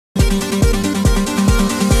Hello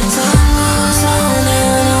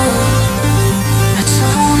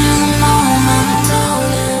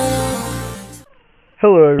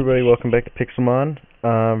everybody, welcome back to Pixelmon.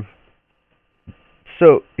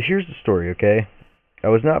 So, here's the story, okay? I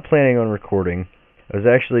was not planning on recording. I was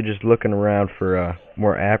actually just looking around for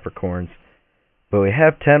more apricorns. But we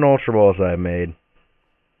have 10 Ultra Balls I made.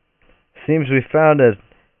 Seems we found a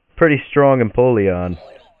pretty strong Empoleon.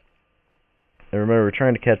 And remember, we're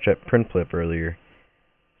trying to catch that Printlip earlier.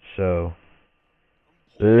 So,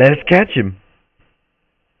 let's catch him!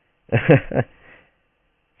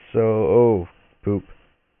 So, oh, poop.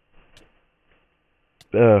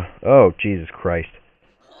 Oh, Jesus Christ.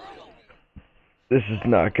 This is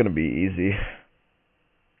not gonna be easy.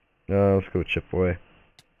 Let's go chip away.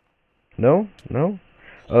 No? No?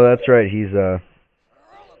 Oh, that's right, he's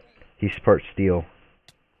part steel.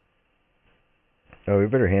 Oh, we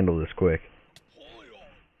better handle this quick.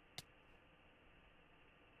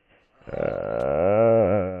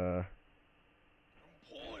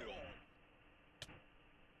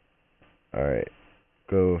 Alright.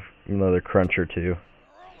 Go another crunch or two.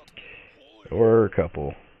 Or a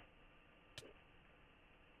couple.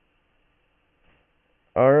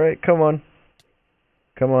 Alright, come on.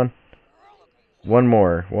 Come on. One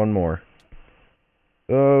more.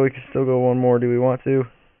 Oh, we can still go one more. Do we want to?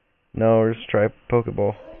 No, let's try a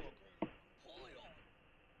Pokeball.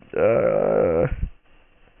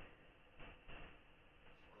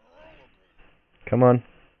 Come on.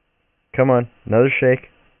 Come on. Another shake.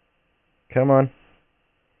 Come on.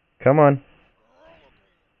 Come on.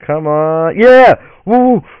 Come on. Yeah!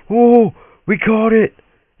 Woo! Woo! We caught it!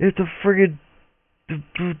 It's a friggin'...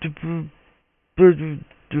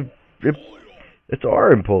 It's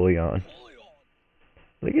our Empoleon.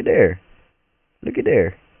 Look at there. Look at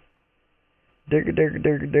there.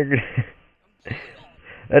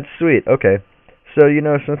 That's sweet. Okay. So, you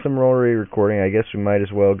know, since I'm already recording, I guess we might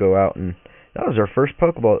as well go out and... That was our first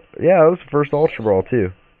Pokeball. Yeah, that was the first Ultra Ball,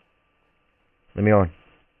 too. Let me on.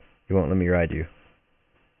 You won't let me ride you.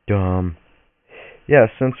 Dumb. Yeah,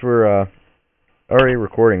 since we're already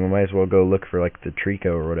recording, we might as well go look for, like, the Trico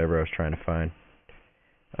or whatever I was trying to find.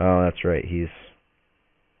 Oh, that's right. He's...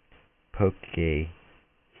 Poke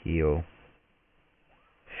Heal.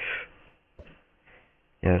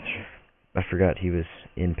 Yeah, I forgot he was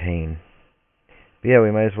in pain. But yeah,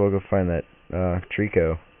 we might as well go find that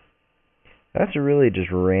Trico. That's a really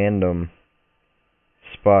just random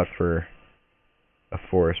spot for a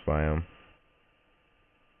forest biome.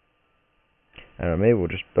 I don't know, maybe we'll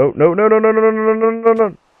just... Oh, no.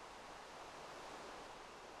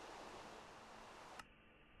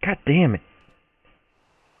 God damn it.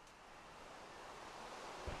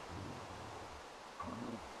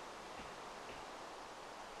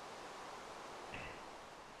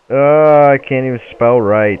 I can't even spell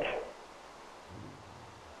right.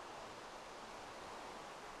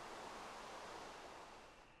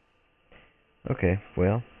 Okay,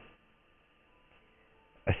 well.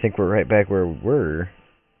 I think we're right back where we were.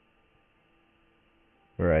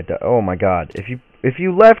 Where I died. Oh my god. If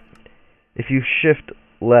you shift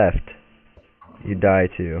left, you die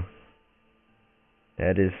too.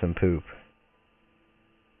 That is some poop.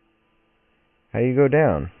 How do you go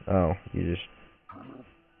down? Oh, you just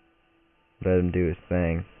let him do his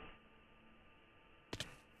thing.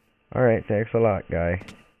 Alright, thanks a lot, guy.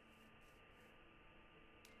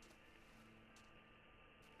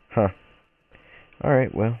 Huh.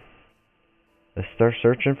 Alright, well. Let's start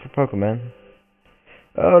searching for Pokemon.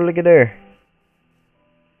 Oh, look at there.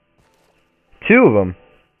 2 of them.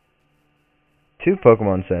 2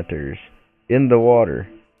 Pokemon centers. In the water.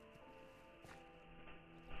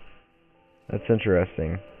 That's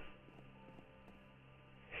interesting.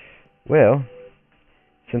 Well,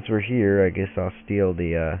 since we're here, I guess I'll steal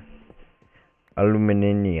the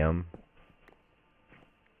aluminium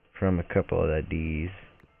from a couple of the D's.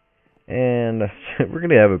 And we're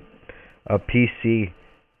gonna have a PC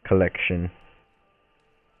collection.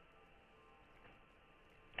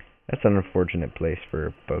 That's an unfortunate place for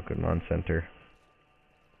a Pokemon Center.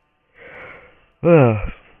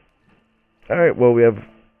 Alright, well, we have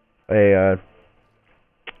a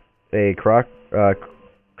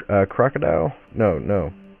crocodile?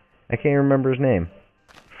 No. I can't remember his name.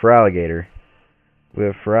 Feraligatr. We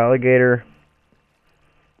have Feraligatr,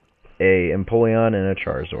 a Empoleon, and a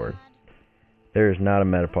Charizard. There is not a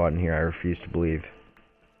Metapod in here, I refuse to believe.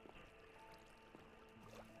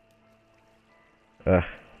 Ugh.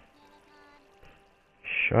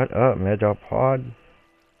 Shut up, Metapod.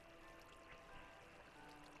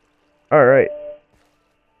 Alright.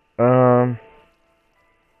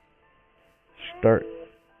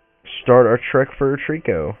 start our trek for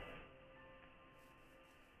Trico.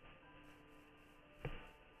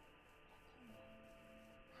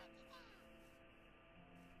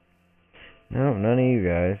 No, none of you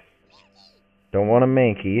guys. Don't want a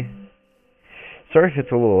Mankey. Sorry if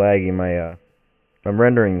it's a little laggy. I'm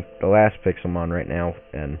rendering the last Pixelmon right now,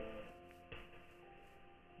 and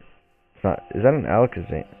it's not. Is that an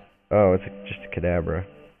Alakazam? Oh, it's just a Kadabra.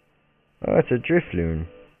 Oh, it's a Drifloon.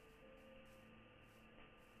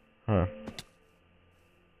 Huh.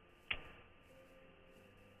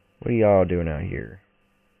 What are y'all doing out here?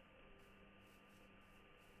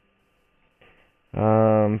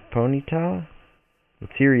 Ponyta?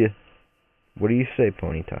 Let's hear you. What do you say,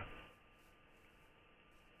 Ponyta?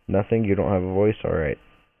 Nothing? You don't have a voice? Alright.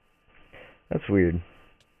 That's weird.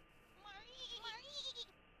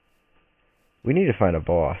 We need to find a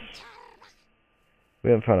boss. We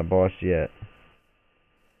haven't found a boss yet.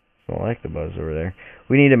 I don't like the buzz over there.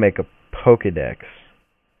 We need to make a Pokedex.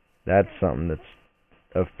 That's something that's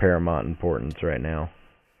of paramount importance right now.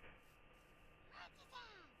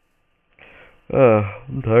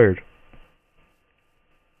 I'm tired.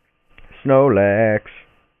 Snorlax.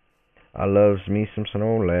 I loves me some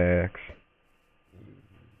Snorlax.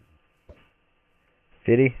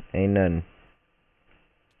 50? Ain't none.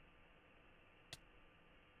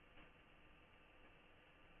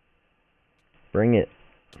 Bring it.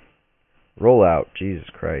 Roll out. Jesus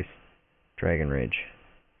Christ. Dragon Rage.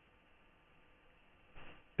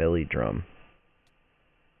 Belly Drum.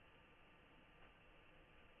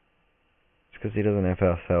 It's because he doesn't have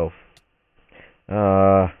enough health.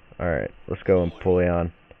 Alright. Let's go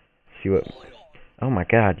Empoleon. See what... Oh my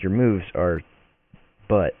god, your moves are...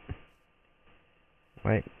 butt.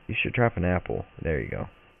 Why? You should drop an apple. There you go.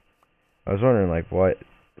 I was wondering, like, why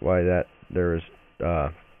that... there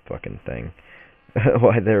was... fucking thing.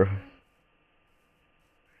 Why there...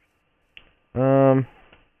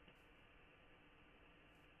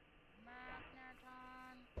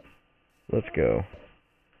 Let's go.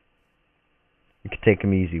 You can take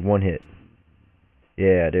him easy. One hit.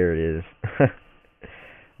 Yeah, there it is.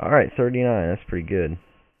 Alright, 39. That's pretty good.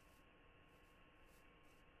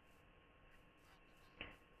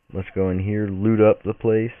 Let's go in here, loot up the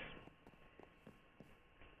place.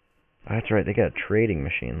 Oh, that's right, they got a trading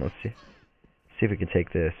machine. Let's see. See if we can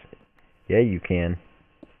take this. Yeah, you can.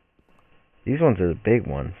 These ones are the big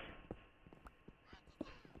ones.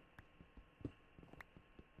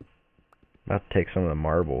 About to take some of the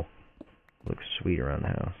marble. Looks sweet around the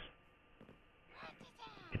house.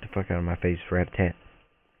 Get the fuck out of my face, rat-tat.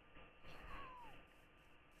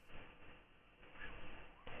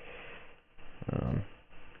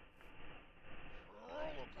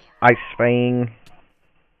 Ice Fang.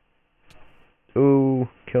 Ooh,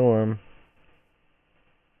 kill him.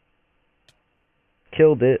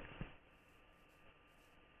 Killed it.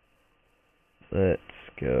 Let's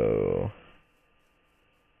go.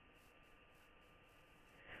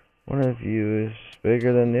 One of you is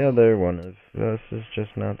bigger than the other. One of us is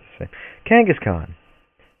just not the same. Kangaskhan.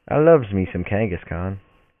 I loves me some Kangaskhan.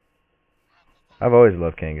 I've always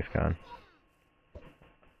loved Kangaskhan.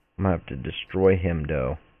 I'm gonna have to destroy him,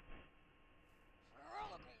 though.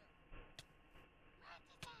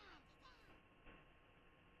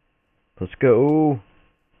 Let's go.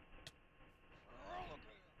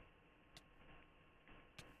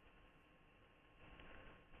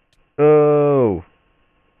 Oh.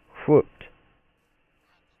 Whooped.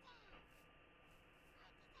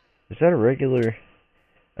 Is that a regular?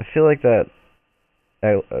 I feel like that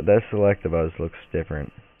Selectabuzz looks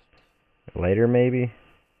different. Later, maybe?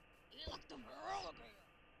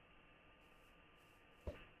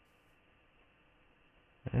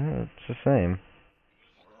 Yeah, it's the same.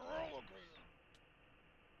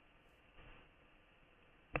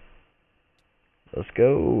 Let's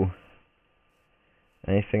go.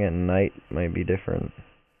 Anything at night might be different.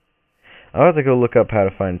 I'll have to go look up how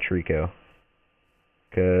to find Trico.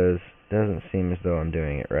 Because it doesn't seem as though I'm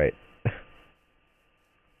doing it right.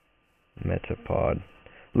 Metapod.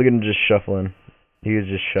 Look at him just shuffling. He was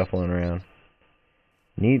just shuffling around.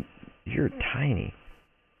 You're tiny.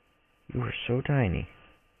 You are so tiny.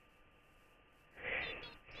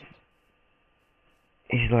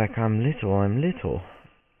 He's like, I'm little, I'm little.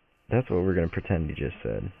 That's what we're going to pretend he just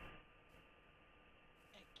said.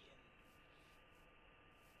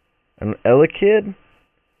 An Elekid?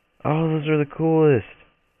 Oh, those are the coolest.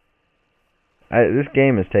 This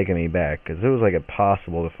game has taken me back, because it was like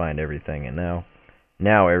impossible to find everything, and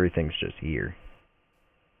now everything's just here.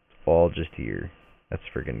 It's all just here. That's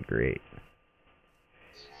freaking great.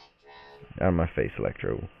 Out of my face,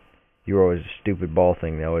 Electro. You were always a stupid ball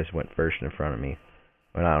thing that always went first in front of me.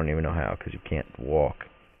 Well, I don't even know how, because you can't walk.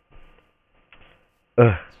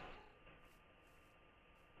 Ugh.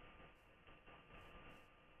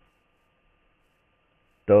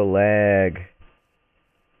 The lag.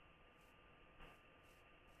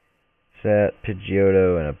 Set,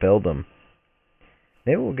 Pidgeotto, and a Beldum.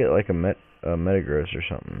 Maybe we'll get like a Metagross or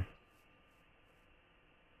something.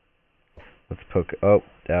 Let's poke. Oh,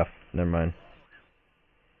 F. Never mind.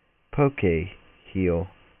 Poke heal.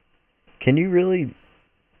 Can you really?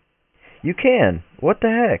 You can. What the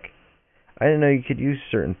heck? I didn't know you could use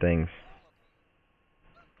certain things.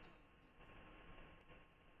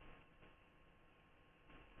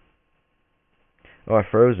 Oh, I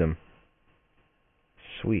froze him.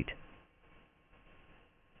 Sweet.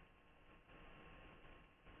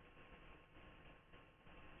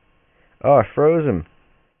 Oh, I froze him.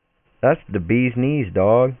 That's the bee's knees,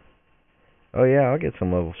 dog. Oh yeah, I'll get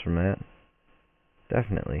some levels from that.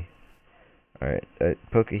 Definitely. Alright,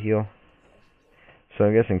 poke heal. So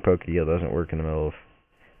I'm guessing poke heal doesn't work in the middle of...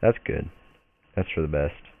 That's good. That's for the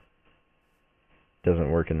best.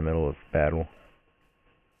 Doesn't work in the middle of battle.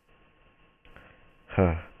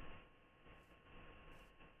 Huh.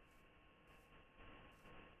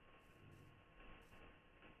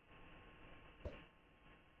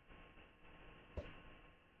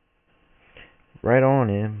 Right on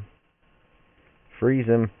him. Freeze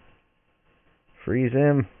him. Freeze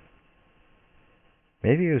him.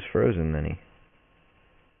 Maybe he was frozen then.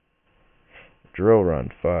 Drill run.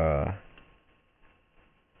 Well,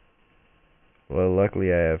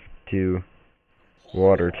 luckily I have 2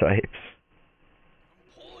 water types.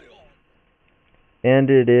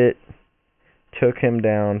 Ended it. Took him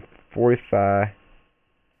down 45.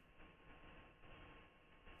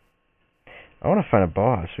 I want to find a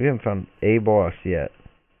boss. We haven't found a boss yet.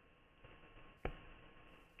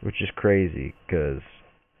 Which is crazy, because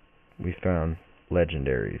we found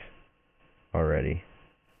legendaries already.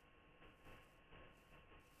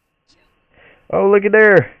 Oh, look at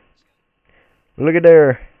there! Look at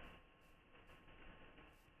there!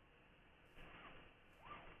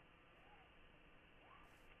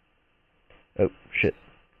 Oh, shit.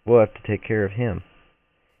 We'll have to take care of him.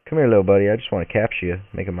 Come here, little buddy. I just want to capture you.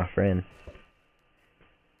 Make him my friend.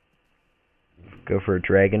 Go for a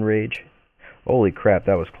dragon rage. Holy crap,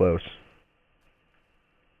 that was close.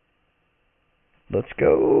 Let's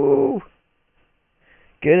go!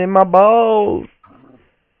 Get in my balls!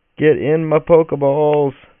 Get in my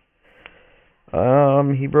Pokeballs!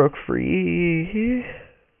 He broke free.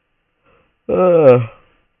 Let's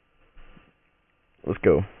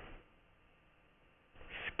go.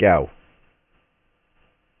 Scout.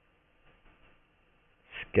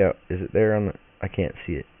 Scout. Is it there on the... I can't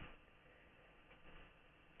see it.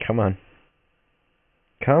 Come on.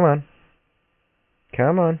 Come on.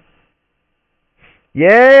 Come on.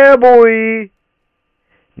 Yeah, boy!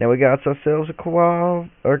 Now we got ourselves a Quilava.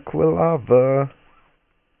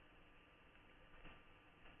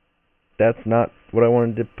 That's not what I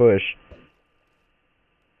wanted to push.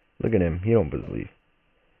 Look at him. He don't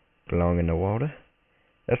belong in the water.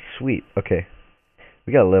 That's sweet. Okay.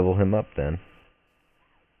 We gotta level him up then.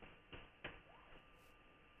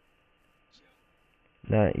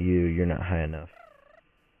 Not you. You're not high enough.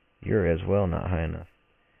 You're as well not high enough.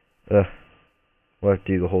 Ugh. We'll have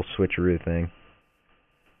to do the whole switcheroo thing.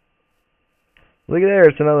 Look at there.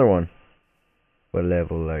 It's another one. What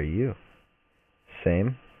level are you?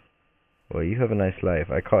 Same. Well, you have a nice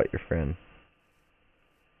life. I caught your friend.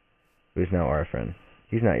 Who's now our friend.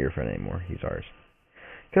 He's not your friend anymore. He's ours.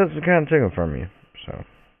 Because we kind of took him from you. So,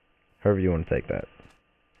 however you want to take that.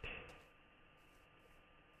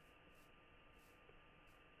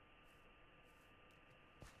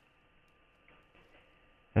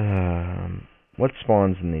 What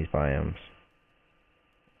spawns in these biomes?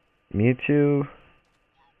 Mewtwo?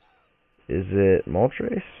 Is it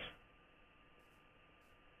Moltres?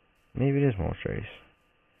 Maybe it is Moltres.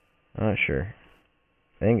 I'm not sure.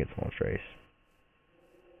 I think it's Moltres.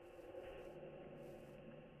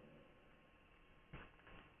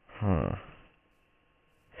 Huh.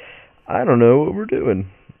 I don't know what we're doing.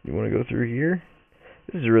 You want to go through here?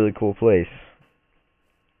 This is a really cool place.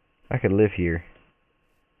 I could live here.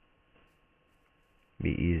 Be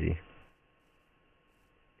easy.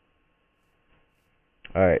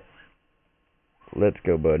 Alright. Let's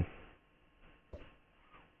go, bud.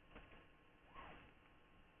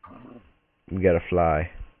 We gotta fly.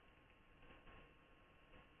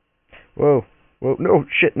 Whoa. Whoa. No.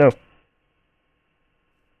 Shit, no.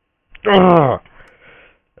 Ugh!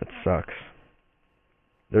 That sucks.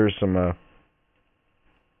 There's some,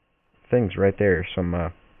 things right there.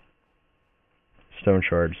 Some, stone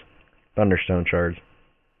shards. Thunderstone shards.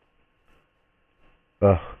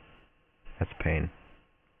 Ugh, that's a pain.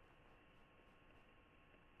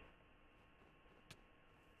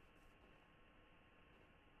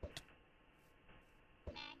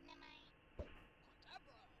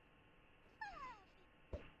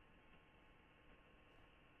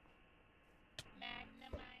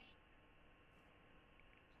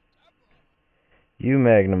 You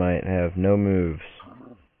Magnemite have no moves.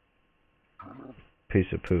 Piece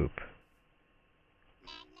of poop.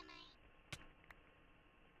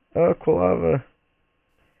 Oh, Quilava.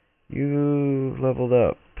 You leveled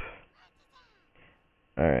up.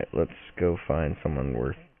 Alright, let's go find someone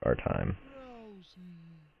worth our time.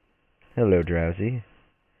 Hello, Drowsy.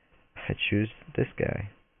 I choose this guy.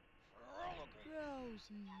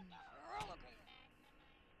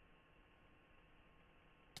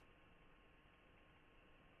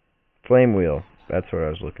 Flame Wheel. That's what I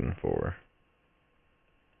was looking for.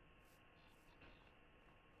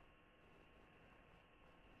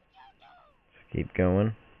 Let's keep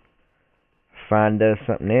going. Find us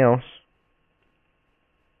something else.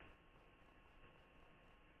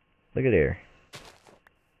 Look at here.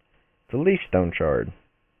 It's a leaf stone shard.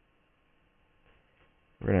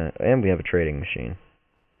 And we have a trading machine.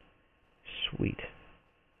 Sweet.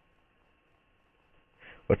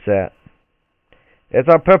 What's that? It's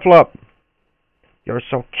a Piplup! You're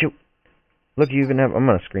so cute. Look, you even have... I'm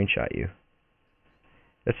gonna screenshot you.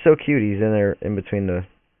 That's so cute. He's in there, in between the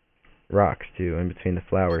rocks, too. In between the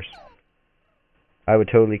flowers. I would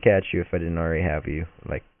totally catch you if I didn't already have you.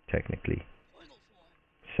 Like, technically.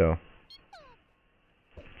 So.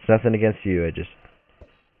 It's nothing against you. I just...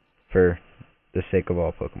 For the sake of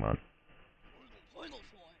all Pokemon.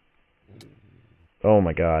 Oh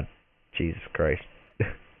my god. Jesus Christ.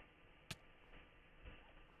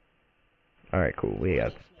 Alright, cool. We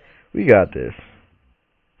got this.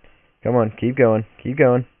 Come on, keep going. Keep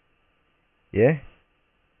going. Yeah?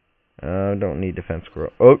 Don't need defense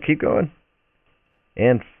scroll. Oh, keep going.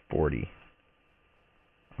 And 40.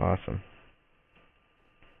 Awesome.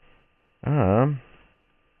 Man,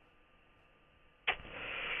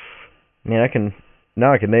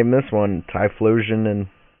 now I can name this one Typhlosion and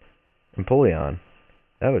Empoleon.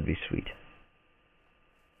 That would be sweet.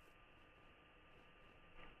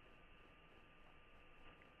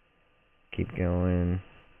 Keep going.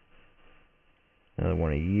 Another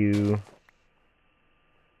one of you.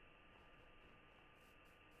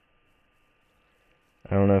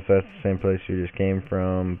 I don't know if that's the same place we just came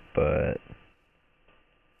from, but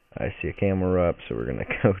I see a camel up, so we're gonna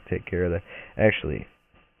go take care of that. Actually,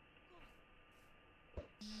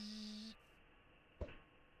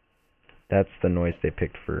 that's the noise they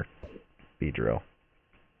picked for Beedrill.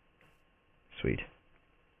 Sweet.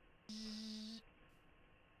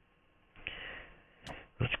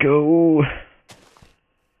 Let's go.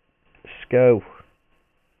 Let's go.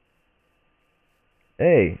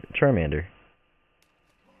 Hey, Charmander.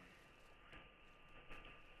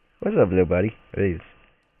 What's up, little buddy? Please.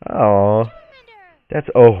 Oh, that's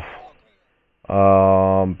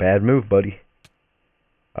bad move, buddy.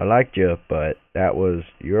 I liked you, but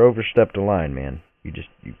you overstepped a line, man. You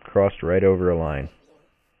crossed right over a line.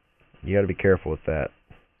 You got to be careful with that,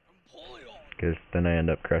 because then I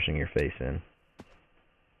end up crushing your face in.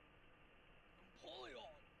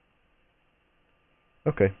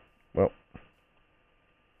 Okay, well.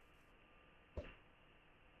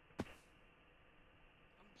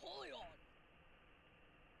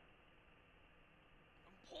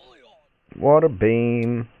 Water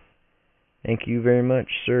beam. Thank you very much,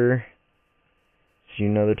 sir. See you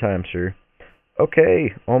another time, sir.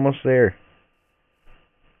 Okay, almost there.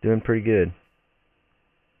 Doing pretty good.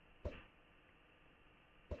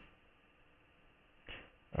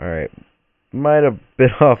 Alright. Might have bit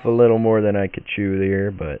off a little more than I could chew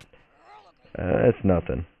there, but it's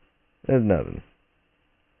nothing. It's nothing.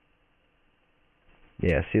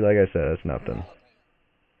 Yeah, see, like I said, it's nothing.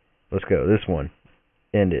 Let's go. This one.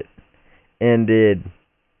 End it. Ended.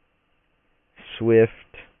 Swift.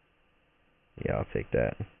 Yeah, I'll take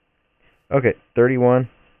that. Okay, 31.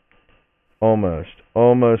 Almost.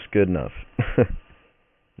 Almost good enough.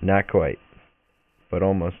 Not quite. But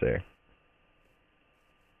almost there.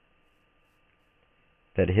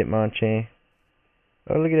 That Hitmonchan.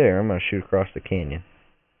 Oh, look at there. I'm going to shoot across the canyon.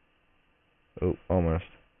 Oh, almost.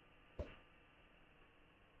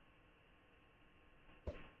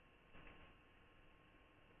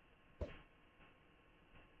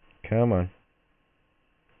 Come on.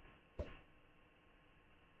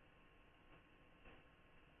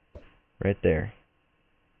 Right there.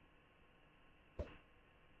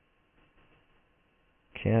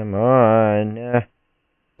 Come on.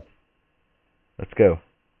 Let's go.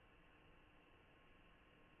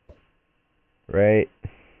 right?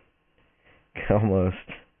 Almost.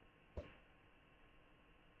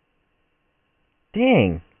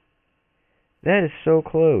 Dang! That is so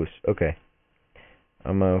close. Okay.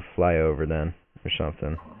 I'm gonna fly over then, or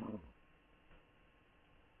something.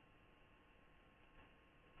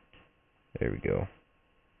 There we go.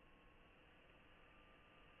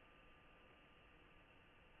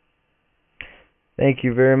 Thank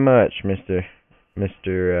you very much, Mr.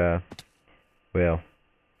 Well,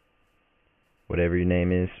 whatever your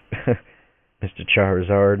name is. Mr.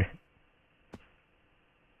 Charizard.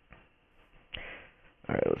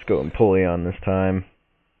 Alright, let's go Empoleon this time.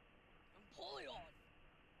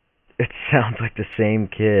 It sounds like the same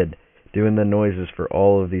kid doing the noises for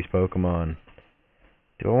all of these Pokemon.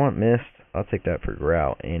 Do I want Mist? I'll take that for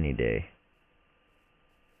Growl any day.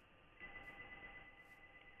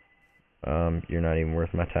 You're not even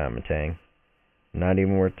worth my time, Matang. Not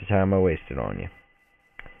even worth the time I wasted on you.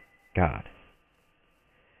 God.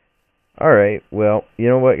 Alright, well, you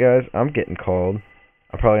know what, guys? I'm getting called.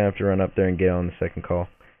 I'll probably have to run up there and get on the second call,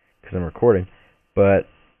 because I'm recording. But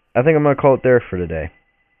I think I'm going to call it there for today.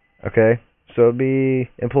 Okay? So it'll be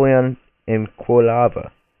Empoleon and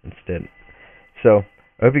Quilava instead. So,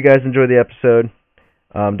 I hope you guys enjoyed the episode.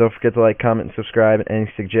 Don't forget to like, comment, and subscribe.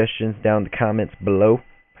 Any suggestions down in the comments below.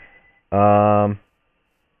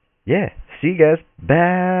 Yeah. See you guys.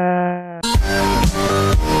 Bye.